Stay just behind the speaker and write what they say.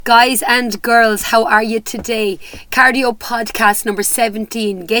Guys and girls, how are you today? Cardio podcast number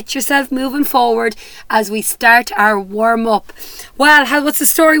 17. Get yourself moving forward as we start our warm up. Well, what's the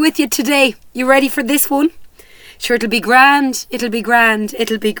story with you today? You ready for this one? Sure, it'll be grand. It'll be grand.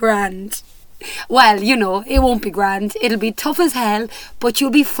 It'll be grand. Well, you know, it won't be grand. It'll be tough as hell, but you'll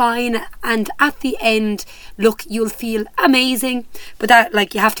be fine. And at the end, look, you'll feel amazing. But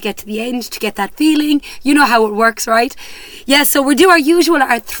that, you have to get to the end to get that feeling. You know how it works, right? Yeah, so we'll do our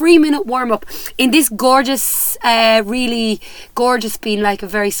 3-minute warm-up in this gorgeous, really gorgeous, being like a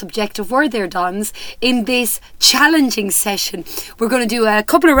very subjective word there, Dons, in this challenging session. We're going to do a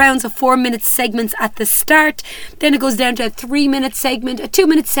couple of rounds of 4-minute segments at the start. Then it goes down to a 3-minute segment, a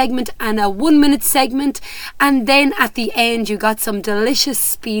 2-minute segment, and a 1-minute segment, and then at the end you got some delicious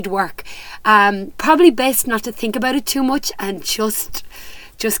speed work. Probably best not to think about it too much and just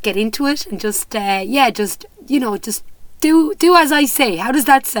get into it and just do as I say. How does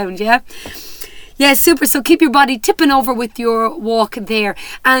that sound? Yeah, super. So keep your body tipping over with your walk there.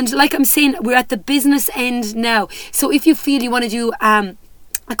 And like I'm saying, we're at the business end now. So if you feel you want to do a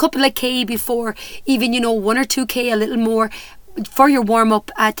couple of K before, even 1 or 2K, a little more for your warm-up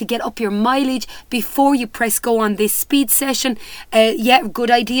to get up your mileage before you press go on this speed session,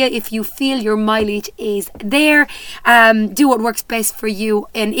 good idea. If you feel your mileage is there, do what works best for you,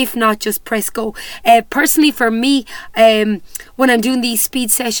 and if not, just press go. Personally for me, when I'm doing these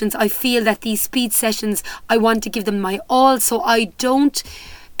speed sessions, I feel that these speed sessions, I want to give them my all, so I don't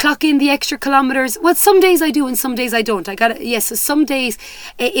clock in the extra kilometers. Well, some days I do and some days I don't. So some days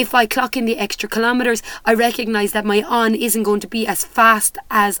if I clock in the extra kilometers, I recognize that my on isn't going to be as fast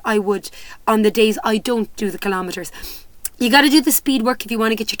as I would on the days I don't do the kilometers. You got to do the speed work if you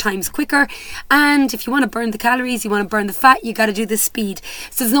want to get your times quicker, and if you want to burn the calories, you want to burn the fat, you got to do the speed.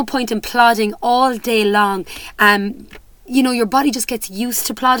 So there's no point in plodding all day long. Your body just gets used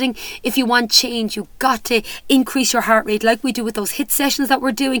to plodding. If you want change, you've got to increase your heart rate, like we do with those HIIT sessions that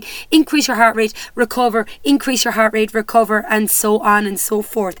we're doing. Increase your heart rate, recover, increase your heart rate, recover, and so on and so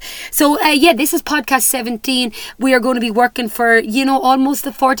forth. So this is podcast 17. We are going to be working for, almost the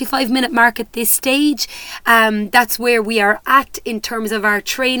 45-minute mark at this stage. That's where we are at in terms of our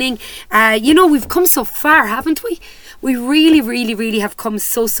training. We've come so far, haven't we? We really, really, really have come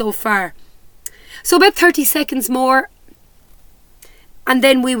so far. So about 30 seconds more, and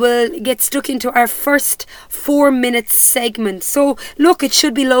then we will get stuck into our first 4-minute segment. So look, it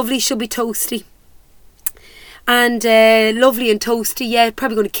should be lovely, should be toasty. And lovely and toasty, yeah,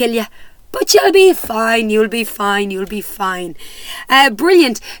 probably going to kill you. But you'll be fine, you'll be fine.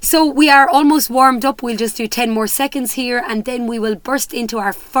 Brilliant. So we are almost warmed up. We'll just do 10 more seconds here, and then we will burst into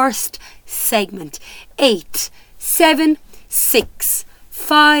our first segment. 8, 7, 6,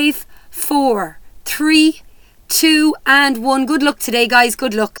 5, 4, 3, 2 and 1. Good luck today, guys.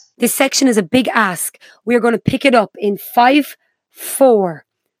 Good luck. This section is a big ask. We are going to pick it up in 5, 4,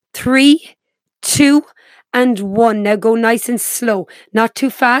 3, 2 and 1. Now go nice and slow, not too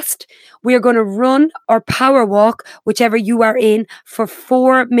fast. We are going to run or power walk, whichever you are in, for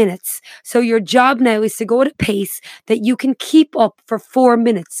 4 minutes. So your job now is to go at a pace that you can keep up for 4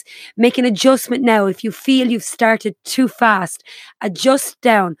 minutes. Make an adjustment now. If you feel you've started too fast, adjust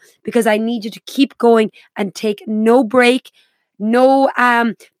down, because I need you to keep going and take no break, no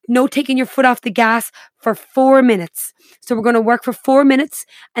taking your foot off the gas for 4 minutes. So we're going to work for 4 minutes,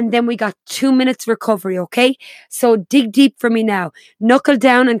 and then we got 2 minutes recovery, okay? So dig deep for me now. Knuckle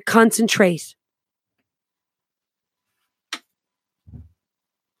down and concentrate.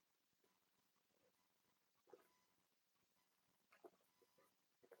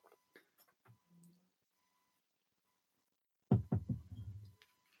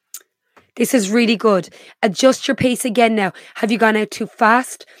 This is really good. Adjust your pace again now. Have you gone out too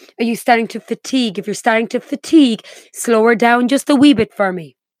fast? Are you starting to fatigue? If you're starting to fatigue, slow her down just a wee bit for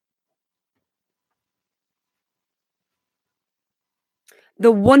me.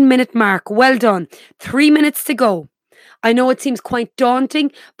 The 1-minute mark. Well done. 3 minutes to go. I know it seems quite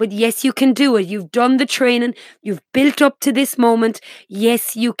daunting, but yes, you can do it. You've done the training. You've built up to this moment.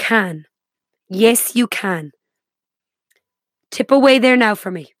 Yes, you can. Yes, you can. Tip away there now for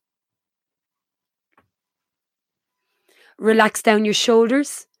me. Relax down your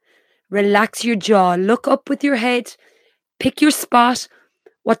shoulders. Relax your jaw. Look up with your head. Pick your spot.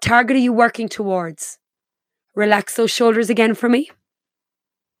 What target are you working towards? Relax those shoulders again for me.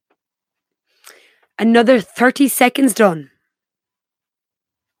 Another 30 seconds done.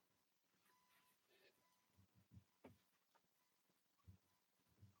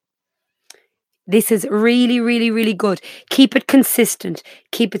 This is really, really, really good. Keep it consistent.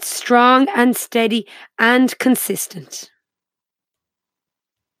 Keep it strong and steady and consistent.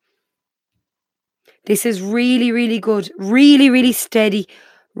 This is really, really good. Really, really steady.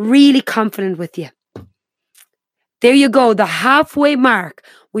 Really confident with you. There you go. The halfway mark.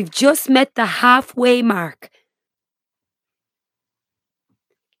 We've just met the halfway mark.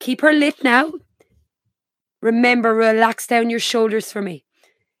 Keep her lit now. Remember, relax down your shoulders for me.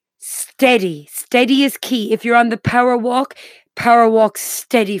 Steady. Steady is key. If you're on the power walk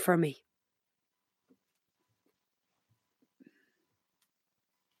steady for me.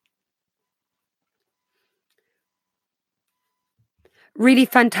 Really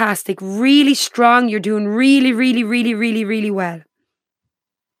fantastic. Really strong. You're doing really, really, really, really, really well.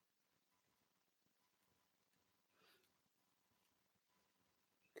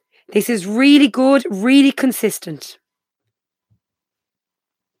 This is really good, really consistent.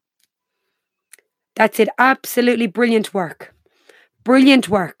 That's it. Absolutely brilliant work. Brilliant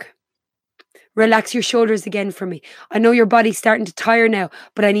work. Relax your shoulders again for me. I know your body's starting to tire now,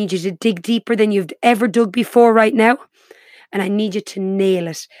 but I need you to dig deeper than you've ever dug before right now. And I need you to nail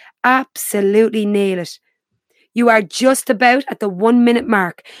it. Absolutely nail it. You are just about at the 1 minute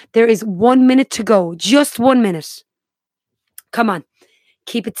mark. There is 1 minute to go. Just 1 minute. Come on.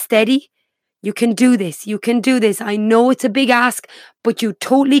 Keep it steady. You can do this. You can do this. I know it's a big ask, but you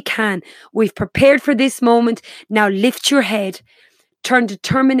totally can. We've prepared for this moment. Now lift your head. Turn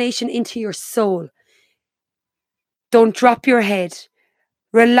determination into your soul. Don't drop your head.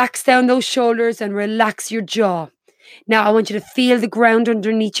 Relax down those shoulders and relax your jaw. Now I want you to feel the ground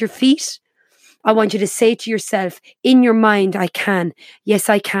underneath your feet. I want you to say to yourself, in your mind, I can. Yes,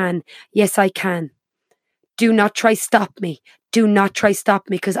 I can. Yes, I can. Do not try stop me. Do not try stop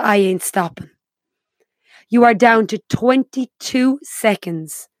me because I ain't stopping. You are down to 22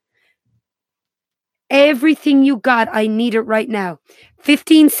 seconds. Everything you got, I need it right now.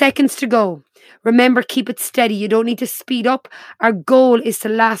 15 seconds to go. Remember, keep it steady. You don't need to speed up. Our goal is to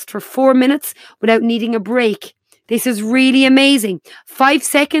last for 4 minutes without needing a break. This is really amazing. 5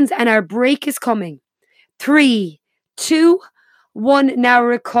 seconds and our break is coming. 3, 2, 1. Now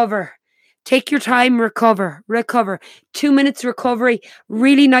recover. Take your time, recover. 2 minutes recovery.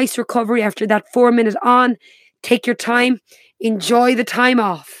 Really nice recovery after that 4 minute on. Take your time. Enjoy the time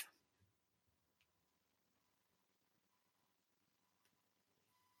off.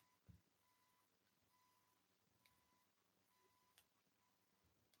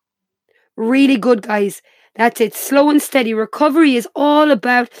 Really good, guys. That's it. Slow and steady. Recovery is all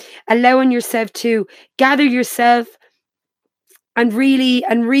about allowing yourself to gather yourself and really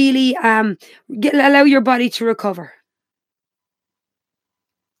allow your body to recover.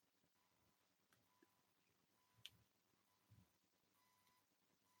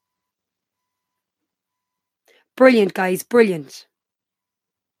 Brilliant, guys. Brilliant.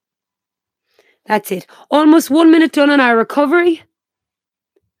 That's it. Almost 1 minute done on our recovery.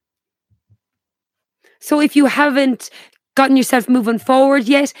 So if you haven't gotten yourself moving forward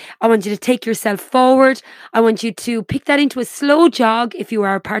yet, I want you to take yourself forward. I want you to pick that into a slow jog if you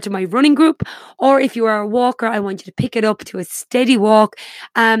are a part of my running group, or if you are a walker, I want you to pick it up to a steady walk.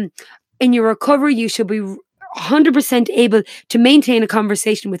 In your recovery, you should be 100% able to maintain a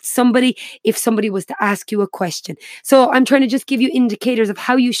conversation with somebody if somebody was to ask you a question. So I'm trying to just give you indicators of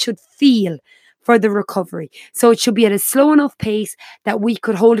how you should feel for the recovery. So it should be at a slow enough pace that we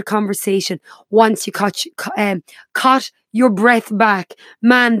could hold a conversation once you caught your breath back.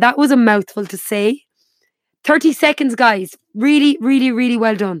 Man, that was a mouthful to say. 30 seconds, guys. Really, really, really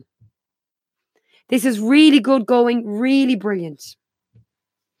well done. This is really good going, really brilliant.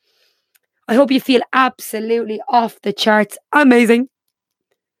 I hope you feel absolutely off the charts. Amazing.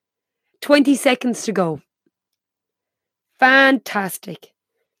 20 seconds to go. Fantastic.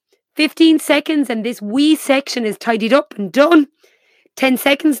 15 seconds and this wee section is tidied up and done. 10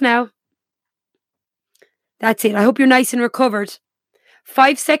 seconds now. That's it. I hope you're nice and recovered.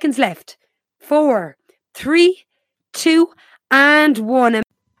 5 seconds left. 4, 3, 2, and 1.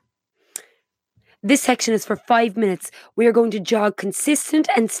 This section is for 5 minutes. We are going to jog consistent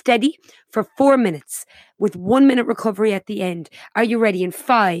and steady for 4 minutes with 1 minute recovery at the end. Are you ready? In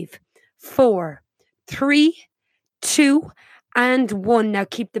 5, 4, 3, 2, and 1. Now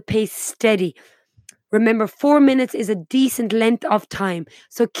keep the pace steady. Remember, 4 minutes is a decent length of time,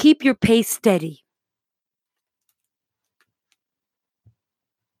 so keep your pace steady.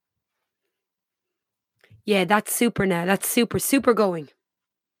 Yeah, that's super now. That's super, super going.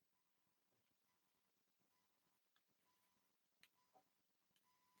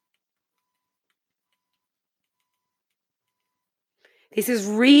 This is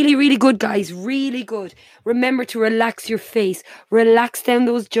really, really good, guys. Really good. Remember to relax your face. Relax down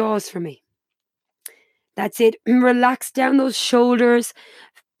those jaws for me. That's it. Relax down those shoulders.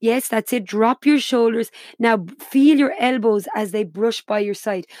 Yes, that's it. Drop your shoulders. Now feel your elbows as they brush by your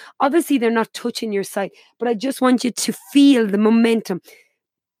side. Obviously, they're not touching your side, but I just want you to feel the momentum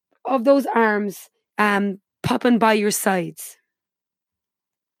of those arms popping by your sides.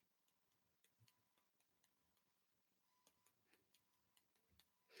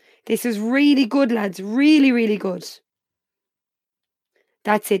 This is really good, lads. Really, really good.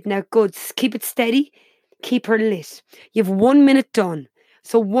 That's it. Now, good. Keep it steady. Keep her lit. You've 1 minute done.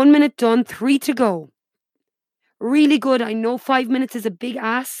 So 1 minute done, 3 to go. Really good. I know 5 minutes is a big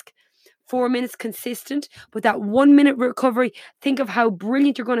ask. 4 minutes consistent, but that 1 minute recovery, think of how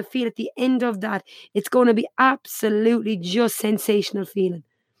brilliant you're going to feel at the end of that. It's going to be absolutely just sensational feeling.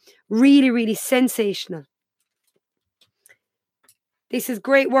 Really, really sensational. This is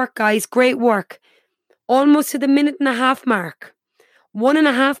great work, guys. Great work. Almost to the 1.5 minute mark.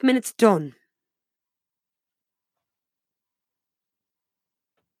 1.5 minutes done.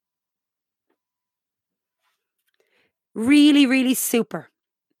 Really, really super.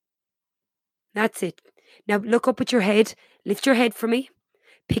 That's it. Now look up at your head. Lift your head for me.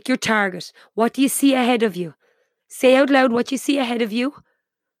 Pick your target. What do you see ahead of you? Say out loud what you see ahead of you.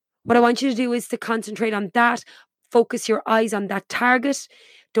 What I want you to do is to concentrate on that. Focus your eyes on that target.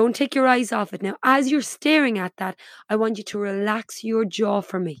 Don't take your eyes off it. Now, as you're staring at that, I want you to relax your jaw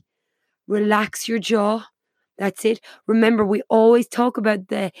for me. Relax your jaw. That's it. Remember, we always talk about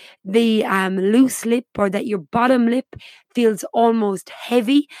the loose lip, or that your bottom lip feels almost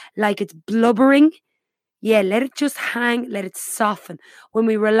heavy, like it's blubbering. Yeah, let it just hang, let it soften. When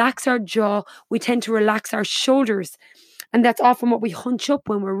we relax our jaw, we tend to relax our shoulders. And that's often what we hunch up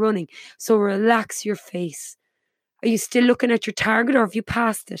when we're running. So relax your face. Are you still looking at your target, or have you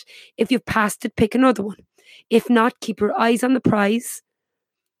passed it? If you've passed it, pick another one. If not, keep your eyes on the prize.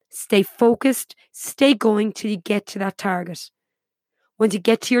 Stay focused. Stay going till you get to that target. Once you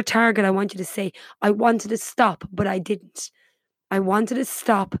get to your target, I want you to say, I wanted to stop, but I didn't. I wanted to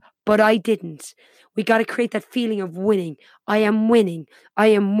stop, but I didn't. We got to create that feeling of winning. I am winning. I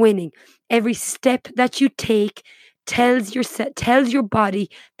am winning. Every step that you take tells your body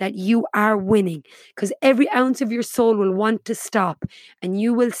that you are winning, because every ounce of your soul will want to stop, and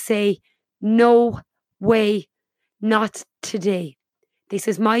you will say, no way, not today. This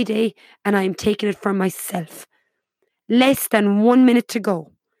is my day, and I am taking it for myself. Less than 1 minute to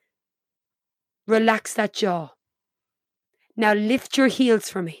go. Relax that jaw. Now lift your heels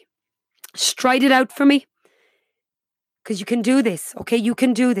for me. Stride it out for me, because you can do this. Okay, you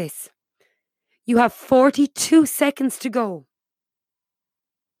can do this. You have 42 seconds to go.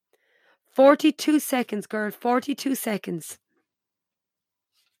 42 seconds, girl. 42 seconds.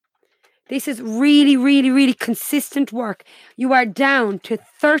 This is really, really, really consistent work. You are down to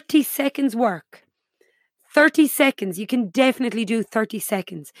 30 seconds work. 30 seconds. You can definitely do 30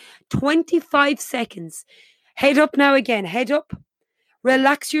 seconds. 25 seconds. Head up now again. Head up.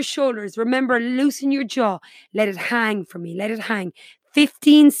 Relax your shoulders. Remember, loosen your jaw. Let it hang for me. Let it hang.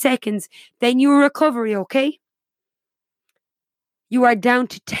 15 seconds. Then your recovery, okay? You are down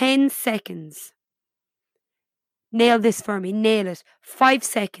to 10 seconds. Nail this for me. Nail it. 5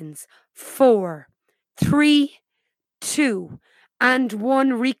 seconds. 4, 3, 2, and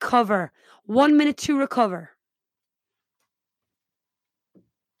 1. Recover. 1 minute to recover.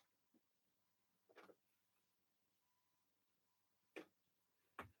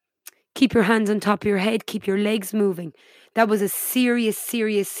 Keep your hands on top of your head. Keep your legs moving. That was a serious,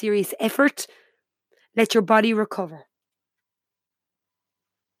 serious, serious effort. Let your body recover.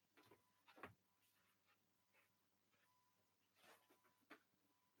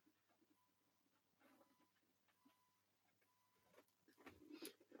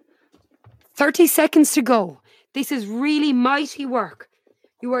 "30 seconds to go." This is really mighty work.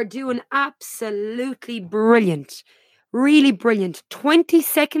 You are doing absolutely brilliant. Really brilliant. 20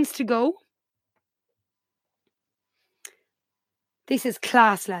 seconds to go. This is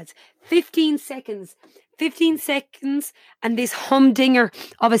class, lads. 15 seconds. 15 seconds, and this humdinger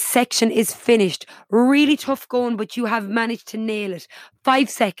of a section is finished. Really tough going, but you have managed to nail it. 5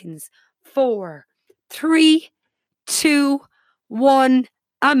 seconds. 4, 3, 2, 1.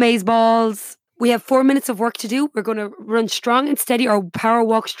 Amaze balls. We have 4 minutes of work to do. We're going to run strong and steady, or power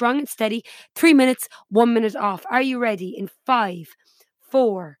walk strong and steady. 3 minutes, 1 minute off. Are you ready? In 5,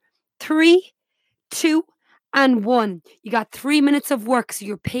 4, 3, 2, and 1. You got 3 minutes of work, so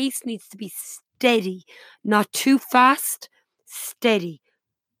your pace needs to be steady, not too fast. Steady.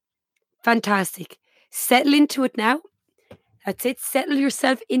 Fantastic. Settle into it now. That's it. Settle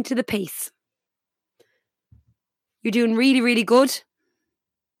yourself into the pace. You're doing really, really good.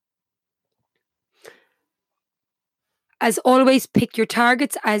 As always, pick your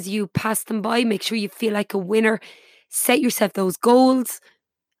targets as you pass them by. Make sure you feel like a winner. Set yourself those goals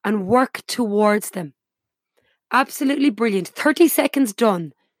and work towards them. Absolutely brilliant. 30 seconds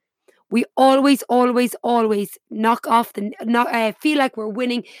done. We always, always, always knock off feel like we're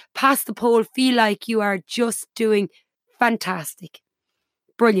winning, pass the pole, feel like you are just doing fantastic.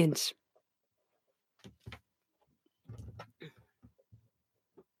 Brilliant.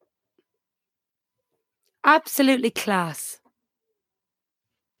 Absolutely class.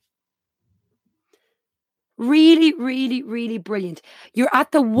 Really, really, really brilliant. You're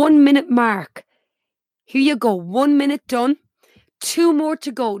at the 1 minute mark. Here you go. 1 minute done. 2 more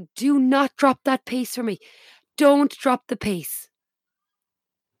to go. Do not drop that pace for me. Don't drop the pace.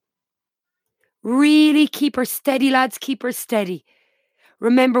 Really keep her steady, lads. Keep her steady.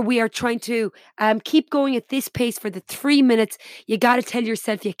 Remember, we are trying to keep going at this pace for the 3 minutes. You got to tell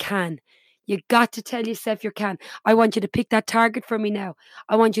yourself you can. You got to tell yourself you can. I want you to pick that target for me now.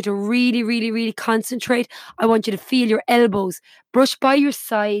 I want you to really, really, really concentrate. I want you to feel your elbows brush by your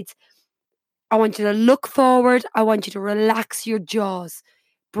sides. I want you to look forward. I want you to relax your jaws.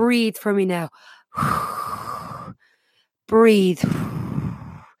 Breathe for me now. Breathe.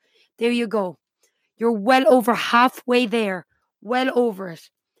 There you go. You're well over halfway there. Well over it.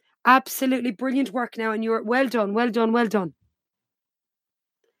 Absolutely brilliant work now, and you're well done, well done, well done.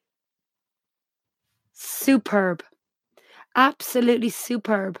 Superb. Absolutely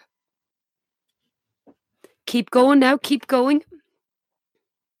superb. Keep going now, keep going.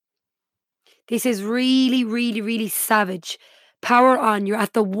 This is really, really, really savage. Power on. You're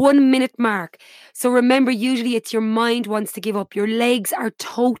at the 1 minute mark. So remember, usually it's your mind wants to give up. Your legs are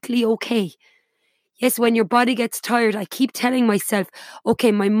totally okay. Yes, when your body gets tired, I keep telling myself,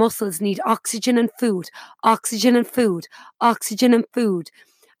 okay, my muscles need oxygen and food, oxygen and food, oxygen and food.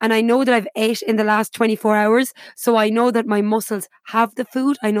 And I know that I've ate in the last 24 hours. So I know that my muscles have the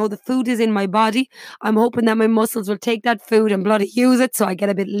food. I know the food is in my body. I'm hoping that my muscles will take that food and bloody use it so I get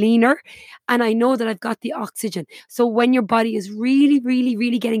a bit leaner. And I know that I've got the oxygen. So when your body is really, really,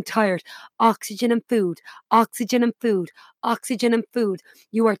 really getting tired, oxygen and food, oxygen and food, oxygen and food.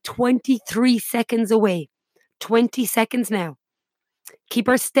 You are 23 seconds away. 20 seconds now. Keep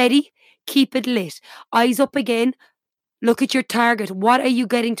her steady. Keep it lit. Eyes up again. Look at your target. What are you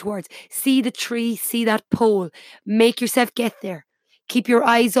getting towards? See the tree, see that pole. Make yourself get there. Keep your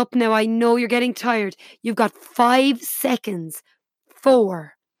eyes up now. I know you're getting tired. You've got 5 seconds.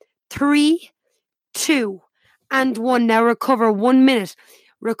 4, 3, 2, and 1. Now recover 1 minute.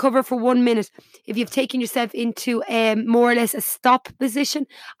 Recover for 1 minute. If you've taken yourself into more or less a stop position,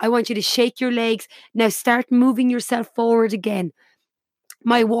 I want you to shake your legs. Now start moving yourself forward again.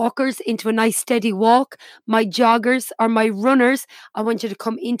 My walkers into a nice steady walk, my joggers or my runners, I want you to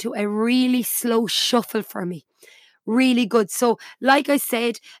come into a really slow shuffle for me. Really good. So, like I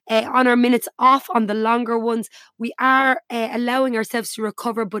said, on our minutes off, on the longer ones, we are allowing ourselves to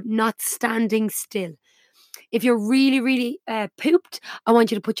recover, but not standing still. If you're really, really pooped, I want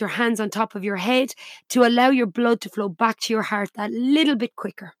you to put your hands on top of your head to allow your blood to flow back to your heart that little bit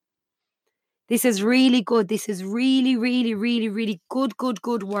quicker. This is really good. This is really, really, really, really good, good,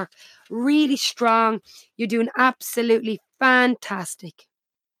 good work. Really strong. You're doing absolutely fantastic.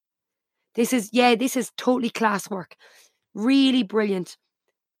 This is totally class work. Really brilliant.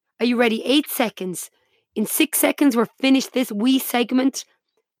 Are you ready? 8 seconds. In 6 seconds, we're finished this wee segment.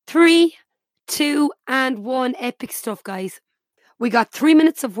 3, 2, and 1. Epic stuff, guys. We got 3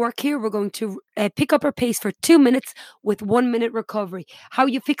 minutes of work here. We're going to pick up our pace for 2 minutes with 1 minute recovery. How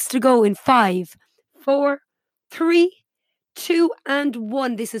you fix to go in 5, 4, 3, 2, and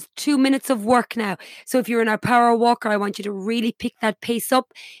 1. This is 2 minutes of work now. So if you're in our power walker, I want you to really pick that pace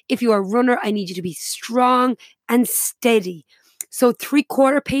up. If you're a runner, I need you to be strong and steady. So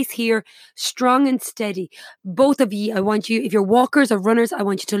 3/4 pace here, strong and steady. Both of you, I want you, if you're walkers or runners, I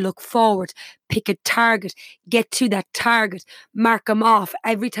want you to look forward. Pick a target. Get to that target. Mark them off.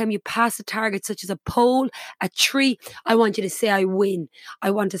 Every time you pass a target, such as a pole, a tree, I want you to say, I win.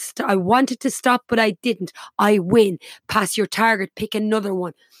 I wanted to stop, but I didn't. I win. Pass your target. Pick another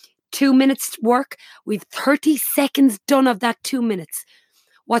one. 2 minutes work. We've 30 seconds done of that 2 minutes.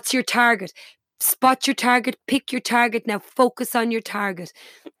 What's your target? Spot your target, pick your target. Now focus on your target.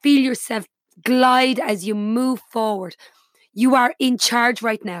 Feel yourself glide as you move forward. You are in charge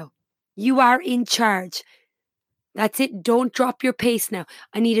right now. You are in charge. That's it. Don't drop your pace now.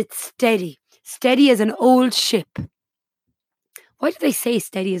 I need it steady. Steady as an old ship. Why do they say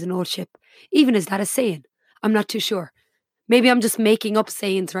steady as an old ship? Even is that a saying? I'm not too sure. Maybe I'm just making up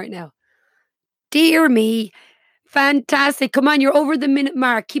sayings right now. Dear me. Fantastic. Come on, you're over the minute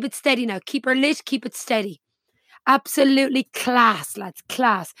mark. Keep it steady now. Keep her lit. Keep it steady. Absolutely class, lads,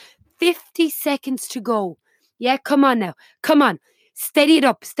 class. 50 seconds to go. Yeah, come on now. Come on. Steady it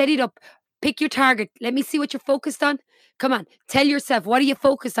up, steady it up. Pick your target. Let me see what you're focused on. Come on. Tell yourself, what are you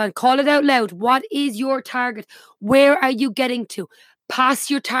focused on? Call it out loud. What is your target? Where are you getting to? Pass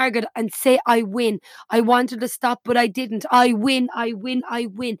your target and say, I win. I wanted to stop, but I didn't. I win, I win, I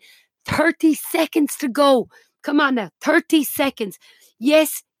win. 30 seconds to go. Come on now. 30 seconds.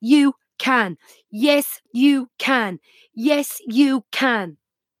 Yes, you can. Yes, you can. Yes, you can.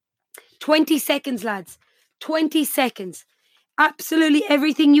 20 seconds, lads. 20 seconds. Absolutely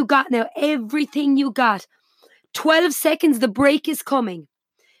everything you got now. Everything you got. 12 seconds. The break is coming.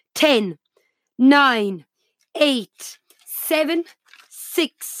 10, 9, 8, 7,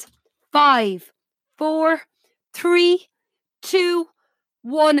 6, 5, 4, 3, 2,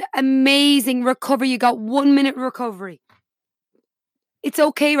 1. Amazing recovery. You got 1 minute recovery. It's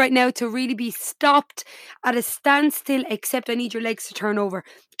okay right now to really be stopped at a standstill, except I need your legs to turn over.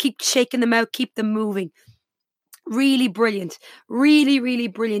 Keep shaking them out, keep them moving. Really brilliant. Really, really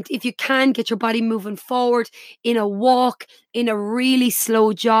brilliant. If you can, get your body moving forward in a walk, in a really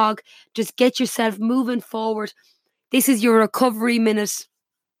slow jog. Just get yourself moving forward. This is your recovery minute.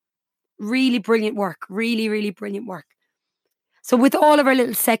 Really brilliant work. Really, really brilliant work. So with all of our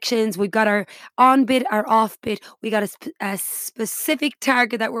little sections, we've got our on bit, our off bit. We got a specific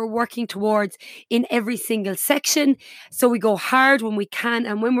target that we're working towards in every single section. So we go hard when we can.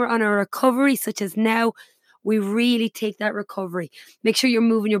 And when we're on a recovery, such as now, we really take that recovery. Make sure you're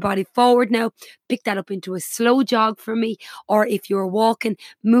moving your body forward now. Pick that up into a slow jog for me. Or if you're walking,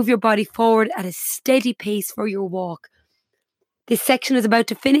 move your body forward at a steady pace for your walk. This section is about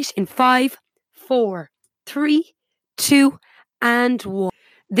to finish in 5, 4, 3, 2, and 1.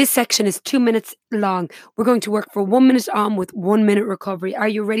 This section is 2 minutes long. We're going to work for 1 minute on with 1 minute recovery. Are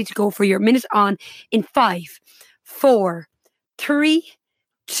you ready to go for your minute on in 5, 4, 3,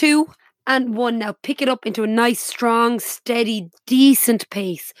 2, and 1? Now pick it up into a nice, strong, steady, decent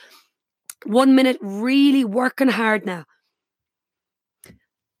pace. 1 minute, really working hard now.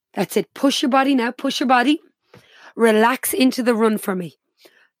 That's it. Push your body now. Push your body. Relax into the run for me.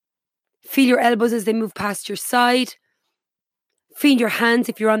 Feel your elbows as they move past your side. Feel your hands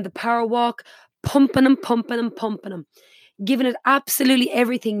if you're on the power walk, pumping them, pumping them, pumping them. Giving it absolutely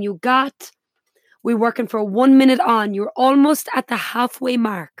everything you got. We're working for 1 minute on. You're almost at the halfway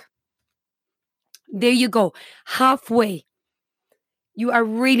mark. There you go. Halfway. You are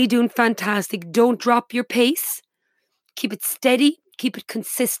really doing fantastic. Don't drop your pace. Keep it steady. Keep it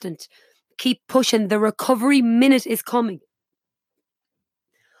consistent. Keep pushing. The recovery minute is coming.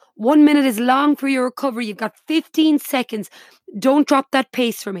 1 minute is long for your recovery. You've got 15 seconds. Don't drop that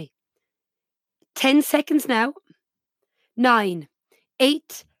pace for me. 10 seconds now. 9,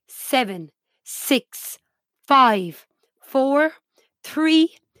 8, 7, 6, 5, 4,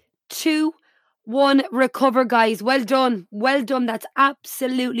 3, 2, 1. Recover, guys. Well done. Well done. That's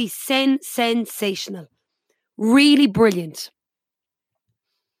absolutely sensational. Really brilliant.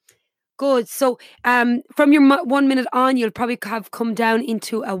 Good. So from your 1 minute on, you'll probably have come down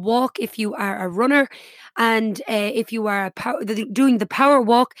into a walk if you are a runner. And if you are doing the power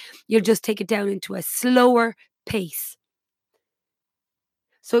walk, you'll just take it down into a slower pace.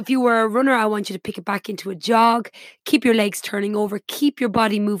 So if you were a runner, I want you to pick it back into a jog. Keep your legs turning over. Keep your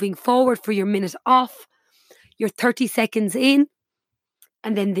body moving forward for your minute off. Your 30 seconds in.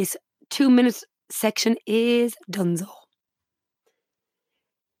 And then this 2 minute section is donezo.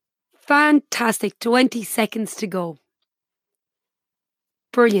 Fantastic. 20 seconds to go.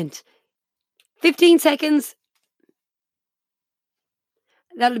 Brilliant. 15 seconds.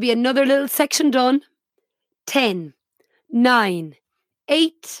 That'll be another little section done. 10, 9,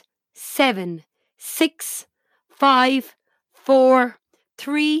 8, 7, 6, 5, 4,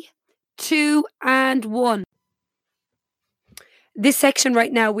 3, 2, and 1. This section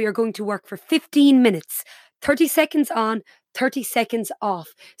right now, we are going to work for 15 minutes. 30 seconds on, 30 seconds off.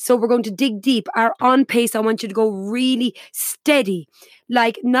 So we're going to dig deep. Our on pace, I want you to go really steady.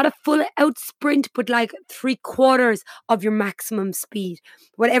 Like not a full out sprint, but like 3/4 of your maximum speed.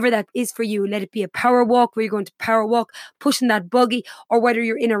 Whatever that is for you. Let it be a power walk where you're going to power walk, pushing that buggy, or whether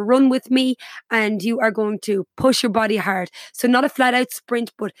you're in a run with me and you are going to push your body hard. So not a flat out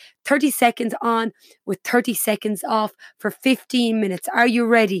sprint, but 30 seconds on with 30 seconds off for 15 minutes. Are you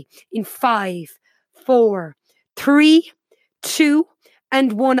ready? In 5, 4, 3, 2,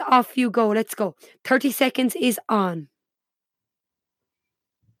 and 1. Off you go. Let's go. 30 seconds is on.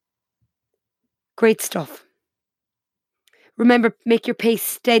 Great stuff. Remember, make your pace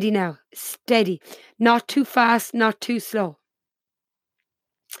steady now. Steady. Not too fast, not too slow.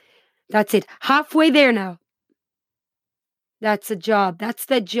 That's it. Halfway there now. That's a job. That's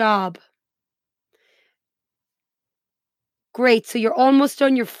the job. Great. So you're almost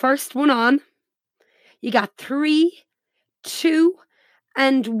done your first one on. You got 3, 2,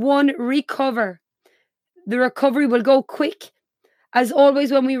 and 1. Recover. The recovery will go quick. As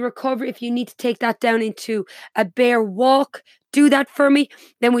always, when we recover, if you need to take that down into a bear walk, do that for me.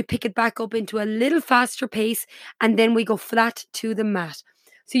 Then we pick it back up into a little faster pace, and then we go flat to the mat.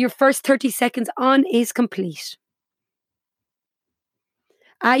 So your first 30 seconds on is complete.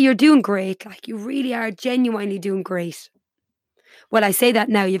 You're doing great. Like, you really are genuinely doing great. Well, I say that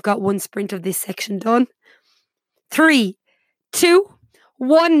now. You've got one sprint of this section done. 3, 2,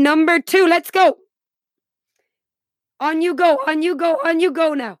 1. Number 2. Let's go. On you go, on you go, on you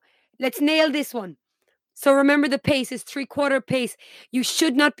go now. Let's nail this one. So remember, the pace is 3/4 pace. You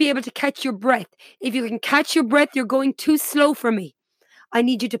should not be able to catch your breath. If you can catch your breath, you're going too slow for me. I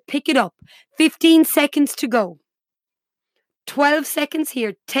need you to pick it up. 15 seconds to go. 12 seconds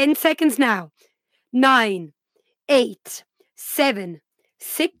here. 10 seconds now. 9, 8, 7,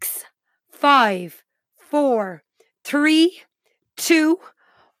 6, 5, 4, 3, 2,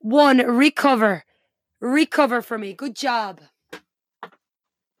 1. Recover. Recover for me. Good job.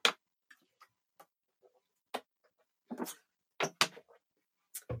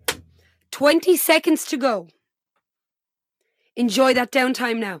 "20 seconds to go. Enjoy that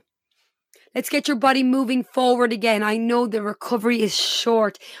downtime now. Let's get your body moving forward again. I know the recovery is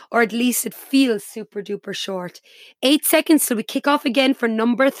short, or at least it feels super duper short. 8 seconds till we kick off again for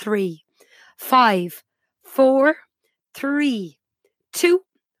number 3. 5, 4, 3, 2,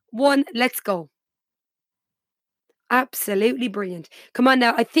 1. Let's go. Absolutely brilliant. Come on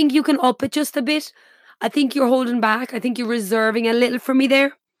now. I think you can up it just a bit. I think you're holding back. I think you're reserving a little for me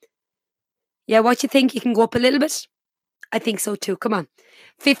there. Yeah, what you think? You can go up a little bit? I think so too. Come on.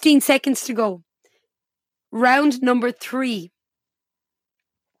 15 seconds to go. Round number 3.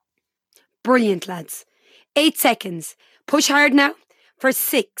 Brilliant, lads. 8 seconds. Push hard now for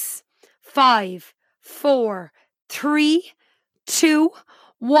 6, 5, 4, 3, 2,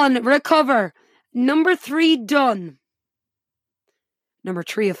 1. Recover. Number 3 done. Number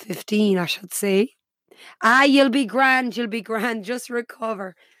 3 of 15, I should say. You'll be grand. You'll be grand. Just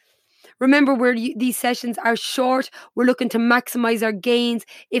recover. Remember, these sessions are short. We're looking to maximize our gains.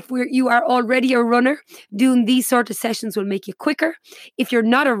 If you are already a runner, doing these sort of sessions will make you quicker. If you're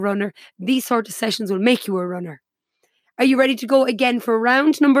not a runner, these sort of sessions will make you a runner. Are you ready to go again for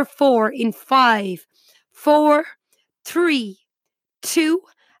round number 4 in 5, 4, 3, 2,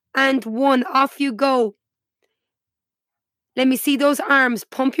 and 1? Off you go. Let me see those arms.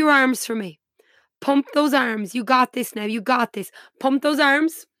 Pump your arms for me. Pump those arms. You got this now. You got this. Pump those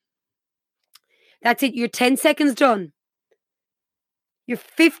arms. That's it. You're 10 seconds done. You're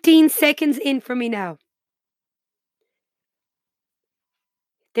 15 seconds in for me now.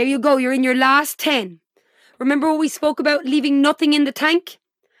 There you go. You're in your last 10. Remember what we spoke about, leaving nothing in the tank?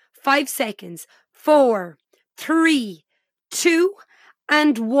 5 seconds. 4, 3, 2,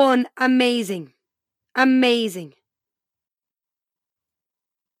 and 1. Amazing. Amazing.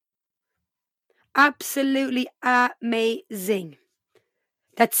 Absolutely amazing.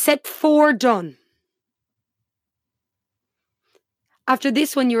 That's set 4 done. After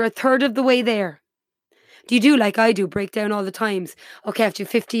this one, you're a third of the way there. Do you do like I do, break down all the times? Okay, after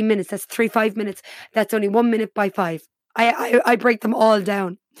 15 minutes, that's 5 minutes. That's only 1 minute by 5. I break them all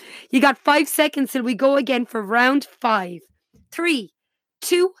down. You got 5 seconds till we go again for round 5. 3,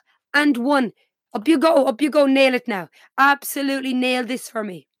 2, and 1. Up you go, up you go. Nail it now. Absolutely nail this for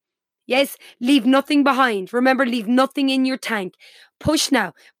me. Yes, leave nothing behind. Remember, leave nothing in your tank. Push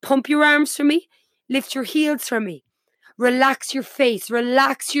now. Pump your arms for me. Lift your heels for me. Relax your face.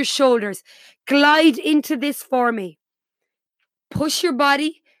 Relax your shoulders. Glide into this for me. Push your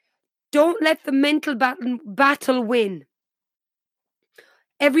body. Don't let the mental battle win.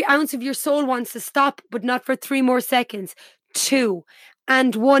 Every ounce of your soul wants to stop, but not for 3 more seconds. 2,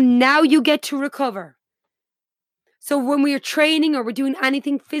 and 1. Now you get to recover. So when we are training or we're doing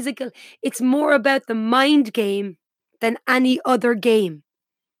anything physical, it's more about the mind game than any other game.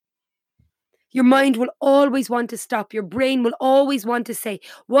 Your mind will always want to stop. Your brain will always want to say,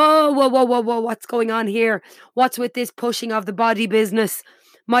 whoa, whoa, whoa, whoa, whoa, what's going on here? What's with this pushing of the body business?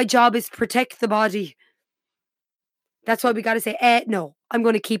 My job is to protect the body. That's why we got to say, no, I'm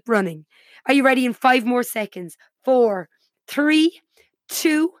going to keep running. Are you ready in 5 more seconds? 4, 3,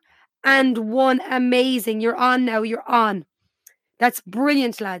 2, and 1. Amazing. You're on now. You're on. That's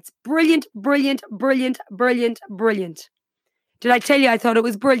brilliant, lads. Brilliant, brilliant, brilliant, brilliant, brilliant. Did I tell you I thought it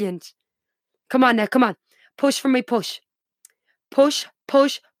was brilliant? Come on now. Come on. Push for me. Push. Push,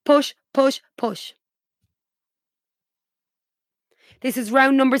 push, push, push, push. This is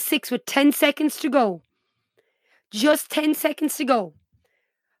round number 6 with 10 seconds to go. Just 10 seconds to go.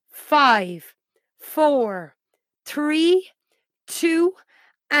 5, 4, 3, 2,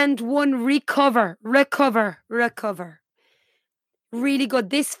 and 1. Recover, recover, recover. Really good.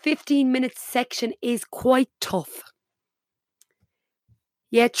 This 15-minute section is quite tough.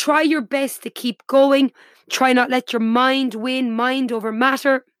 Yeah, try your best to keep going. Try not let your mind win, mind over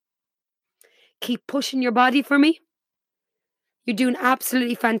matter. Keep pushing your body for me. You're doing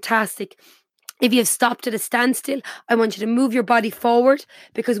absolutely fantastic. If you've stopped at a standstill, I want you to move your body forward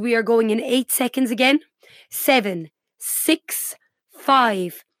because we are going in 8 seconds again. 7, 6,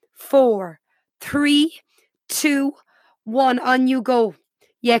 5, 4, 3, 2, 1. On you go.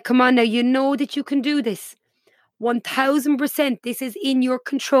 Yeah, come on now. You know that you can do this. 1000%. This is in your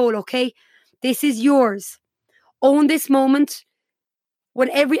control, okay? This is yours. Own this moment.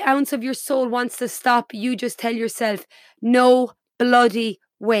 When every ounce of your soul wants to stop, you just tell yourself, no bloody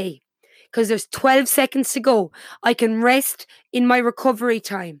way. Because there's 12 seconds to go. I can rest in my recovery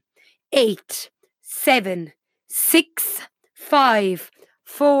time. 8, 7, 6, 5,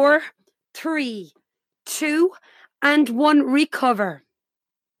 4, 3, 2, and 1. Recover.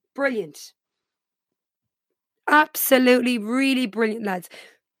 Brilliant. Absolutely, really brilliant, lads.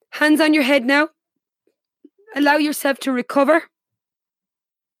 Hands on your head now. Allow yourself to recover.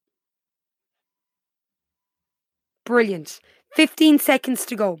 Brilliant. 15 seconds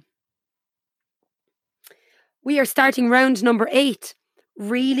to go. We are starting round number 8.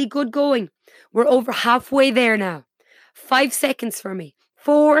 Really good going. We're over halfway there now. 5 seconds for me.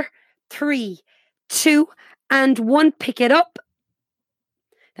 4, 3, 2, and 1. Pick it up.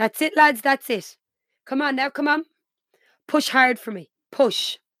 That's it, lads. That's it. Come on now. Come on. Push hard for me.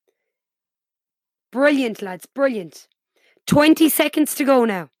 Push. Brilliant, lads. Brilliant. 20 seconds to go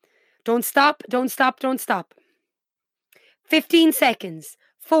now. Don't stop. Don't stop. Don't stop. 15 seconds.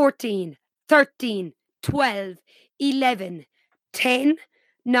 14, 13, 12, 11, 10,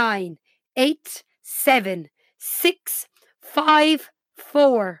 9, 8, 7, 6, 5,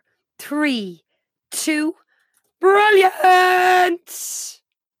 4, 3, 2. Brilliant!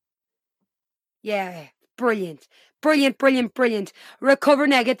 Yeah, brilliant. Brilliant, brilliant, brilliant. Recover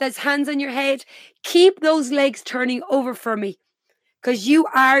now. Get those hands on your head. Keep those legs turning over for me. Because you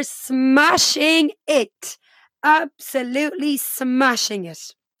are smashing it. Absolutely smashing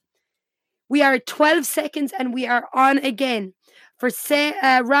it. We are at 12 seconds and we are on again for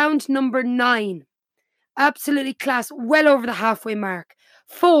round number 9. Absolutely class. Well over the halfway mark.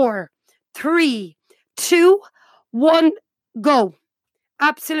 4, 3, 2, 1, go.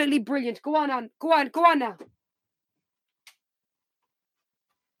 Absolutely brilliant. Go on. Go on now.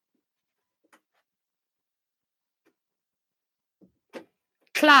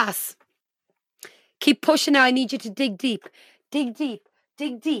 Class. Keep pushing now. I need you to dig deep. Dig deep.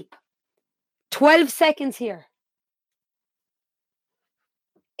 Dig deep. 12 seconds here.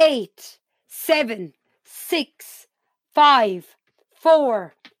 8, 7, 6, 5,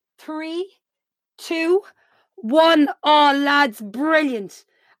 4, 3, 2, 1. Oh, lads, brilliant.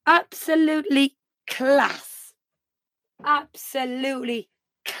 Absolutely class. Absolutely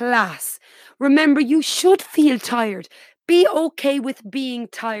class. Remember, you should feel tired. Be okay with being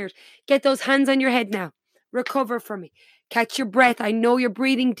tired. Get those hands on your head now. Recover for me. Catch your breath. I know you're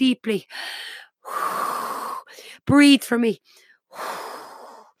breathing deeply. Breathe for me.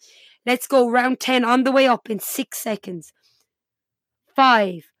 Let's go. Round 10 on the way up in 6 seconds.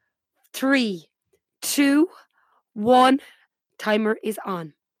 5, 3, 2, 1. Timer is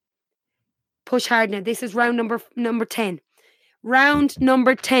on. Push hard now. This is round number 10. Round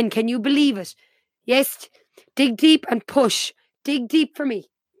number 10. Can you believe it? Yes. Dig deep and push. Dig deep for me.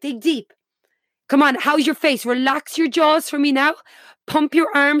 Dig deep. Come on. How's your face? Relax your jaws for me now. Pump your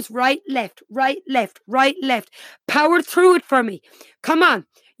arms right, left, right, left, right, left. Power through it for me. Come on.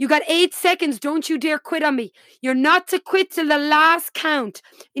 You got 8 seconds. Don't you dare quit on me. You're not to quit till the last count.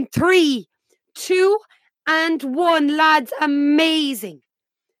 In 3, 2, and 1. Lads, amazing.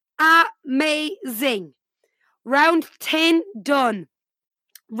 Amazing. Round 10 done.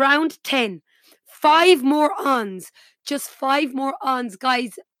 Round 10. 5 more ons. Just 5 more ons,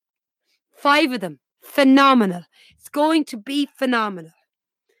 guys. 5 of them. Phenomenal. It's going to be phenomenal.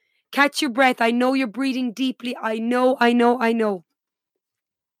 Catch your breath. I know you're breathing deeply. I know.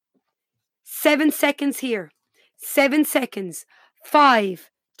 7 seconds here. 7 seconds.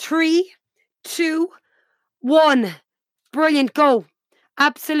 5, 3, 2, 1. Brilliant. Go.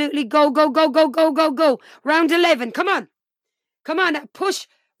 Absolutely go. Round 11. Come on. Push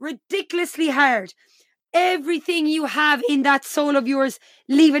ridiculously hard. Everything you have in that soul of yours,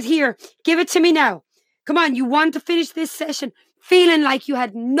 leave it here. Give it to me now. Come on. You want to finish this session. feeling like you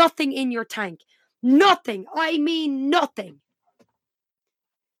had nothing in your tank. Nothing. I mean nothing.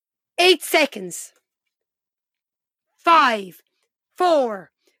 8 seconds. 5,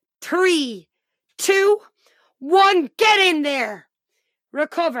 4, 3, 2, 1. Get in there.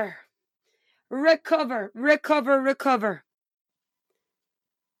 Recover. Recover, recover, recover.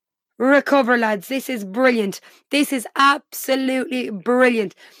 Recover, lads. This is brilliant. This is absolutely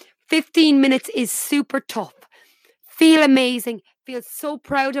brilliant. 15 minutes is super tough. Feel amazing. Feel so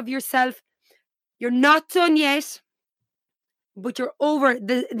proud of yourself. You're not done yet, but you're over.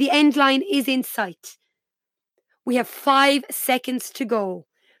 The end line is in sight. We have 5 seconds to go.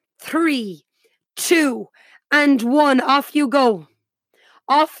 3, 2, and 1. Off you go.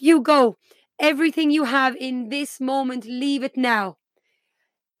 Off you go. Everything you have in this moment, leave it now.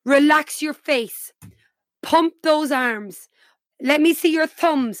 Relax your face. Pump those arms. Let me see your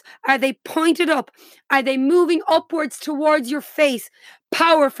thumbs. Are they pointed up? Are they moving upwards towards your face?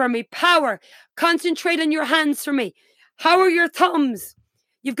 Power for me. Power. Concentrate on your hands for me. How are your thumbs?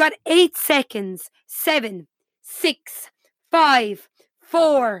 You've got 8 seconds. 7, 6, 5,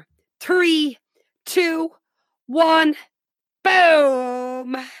 4, 3, 2, 1.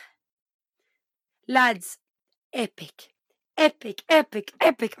 Boom. Lads, epic. Epic, epic,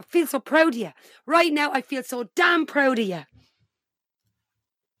 epic. I feel so proud of you. Right now, I feel so damn proud of you.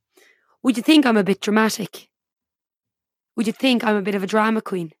 Would you think I'm a bit dramatic? Would you think I'm a bit of a drama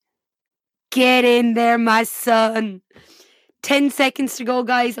queen? Get in there, my son. 10 seconds to go,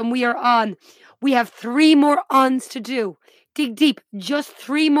 guys, and we are on. We have 3 more ons to do. Dig deep. Just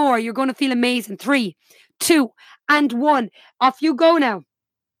 3 more. You're going to feel amazing. 3, 2, and 1. Off you go now.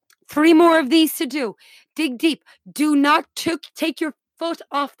 3 more of these to do. Dig deep. Do not take your foot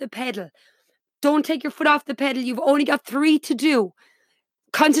off the pedal. Don't take your foot off the pedal. You've only got 3 to do.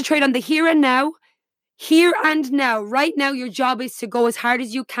 Concentrate on the here and now. Here and now. Right now, your job is to go as hard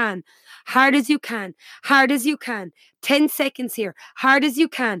as you can. Hard as you can. Hard as you can. 10 seconds here. Hard as you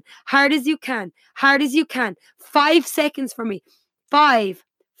can. Hard as you can. Hard as you can. 5 seconds for me. 5,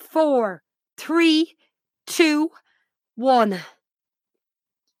 4, 3, 2, 1.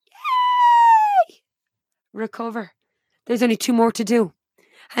 Recover. There's only 2 more to do.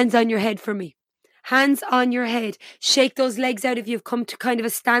 Hands on your head for me. Hands on your head. Shake those legs out if you've come to kind of a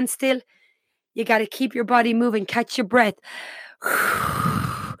standstill. You got to keep your body moving. Catch your breath.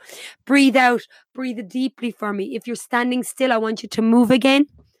 Breathe out. Breathe deeply for me. If you're standing still, I want you to move again,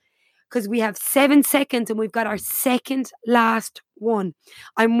 because we have 7 seconds and we've got our second last one.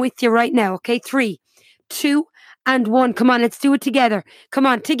 I'm with you right now. Okay. 3, 2, and 1. Come on, let's do it together. Come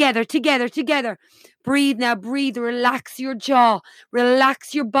on, together, together, together. Breathe now, breathe. Relax your jaw.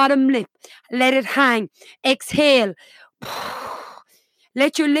 Relax your bottom lip. Let it hang. Exhale.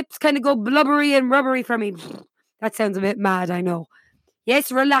 Let your lips kind of go blubbery and rubbery for me. That sounds a bit mad, I know.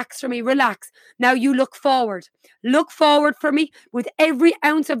 Yes, relax for me, relax. Now you look forward. Look forward for me with every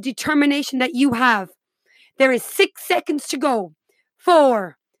ounce of determination that you have. There is 6 seconds to go.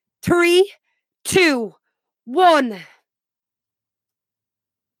 4, 3, 2, 1.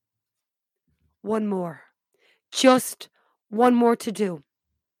 One more. Just one more to do.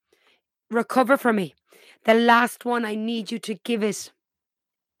 Recover for me. The last one, I need you to give it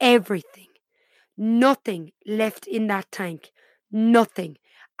everything. Nothing left in that tank. Nothing.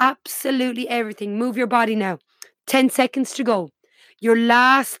 Absolutely everything. Move your body now. 10 seconds to go. Your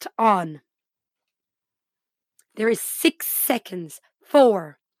last on. There is 6 seconds.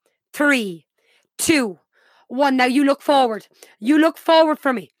 4, 3, 2, 1. Now you look forward. You look forward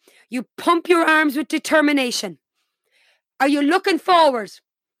for me. You pump your arms with determination. Are you looking forward?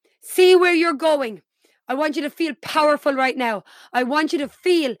 See where you're going. I want you to feel powerful right now. I want you to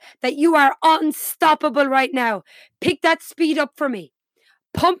feel that you are unstoppable right now. Pick that speed up for me.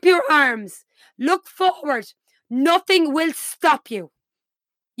 Pump your arms. Look forward. Nothing will stop you.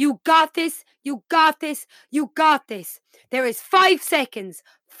 You got this. You got this. You got this. There is 5 seconds.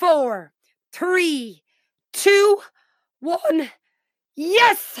 4, 3, 2, 1.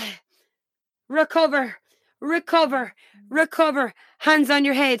 Yes! Recover, recover, recover. Hands on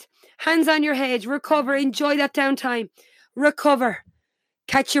your head. Hands on your head. Recover. Enjoy that downtime. Recover.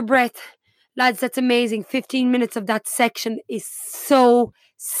 Catch your breath. Lads, that's amazing. 15 minutes of that section is so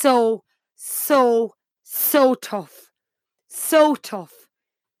tough. So tough.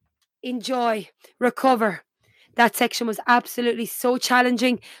 Enjoy. Recover. That section was absolutely so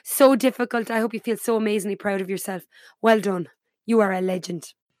challenging, so difficult. I hope you feel so amazingly proud of yourself. Well done. You are a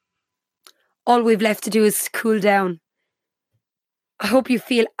legend. All we've left to do is cool down. I hope you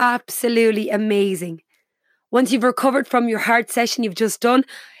feel absolutely amazing. Once you've recovered from your hard session you've just done,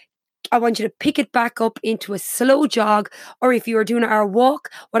 I want you to pick it back up into a slow jog, or if you are doing our walk,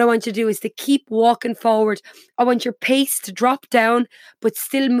 what I want you to do is to keep walking forward. I want your pace to drop down, but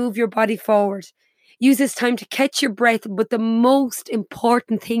still move your body forward. Use this time to catch your breath, but the most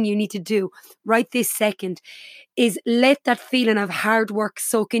important thing you need to do right this second is let that feeling of hard work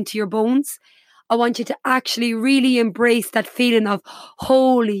soak into your bones. I want you to actually really embrace that feeling of,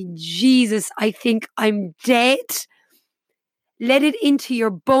 holy Jesus, I think I'm dead. Let it into your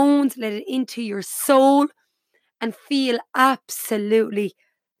bones, let it into your soul, and feel absolutely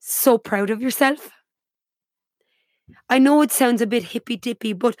so proud of yourself. I know it sounds a bit hippy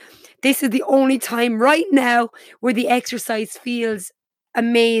dippy, but this is the only time right now where the exercise feels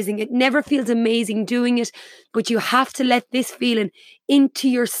amazing. It never feels amazing doing it, but you have to let this feeling into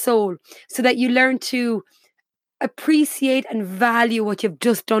your soul so that you learn to appreciate and value what you've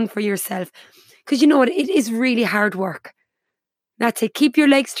just done for yourself. Because you know what? It is really hard work. That's it. Keep your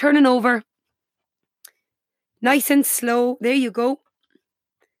legs turning over. Nice and slow. There you go.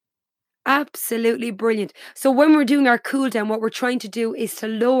 Absolutely brilliant. So when we're doing our cool down, what we're trying to do is to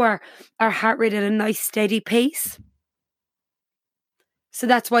lower our heart rate at a nice steady pace. So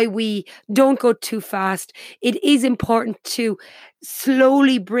that's why we don't go too fast. It is important to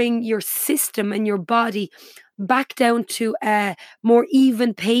slowly bring your system and your body back down to a more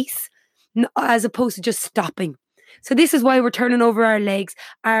even pace as opposed to just stopping. So this is why we're turning over our legs.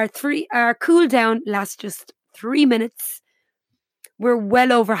 Our cool down lasts just 3 minutes. We're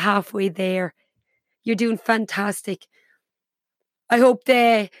well over halfway there. You're doing fantastic. I hope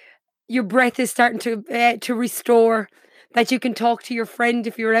your breath is starting to restore, that you can talk to your friend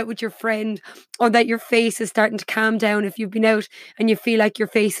if you're out with your friend, or that your face is starting to calm down if you've been out and you feel like your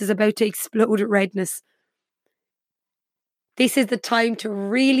face is about to explode with redness. This is the time to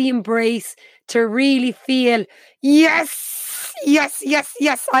really embrace, to really feel, yes, yes, yes,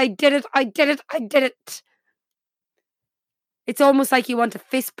 yes, I did it, I did it, I did it. It's almost like you want to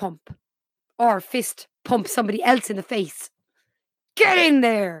fist pump or fist pump somebody else in the face. Get in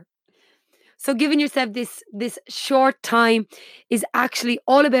there. So giving yourself this short time is actually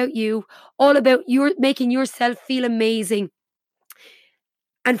all about you, all about your making yourself feel amazing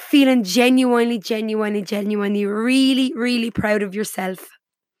and feeling genuinely really, really proud of yourself.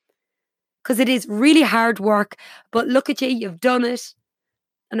 Because it is really hard work, but look at you, you've done it.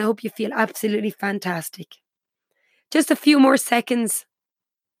 And I hope you feel absolutely fantastic. Just a few more seconds.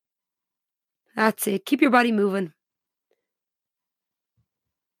 That's it. Keep your body moving.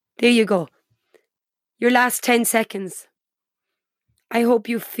 There you go. Your last 10 seconds. I hope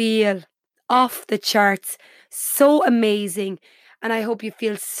you feel off the charts, so amazing. And I hope you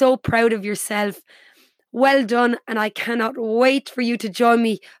feel so proud of yourself. Well done. And I cannot wait for you to join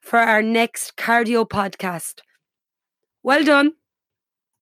me for our next cardio podcast. Well done.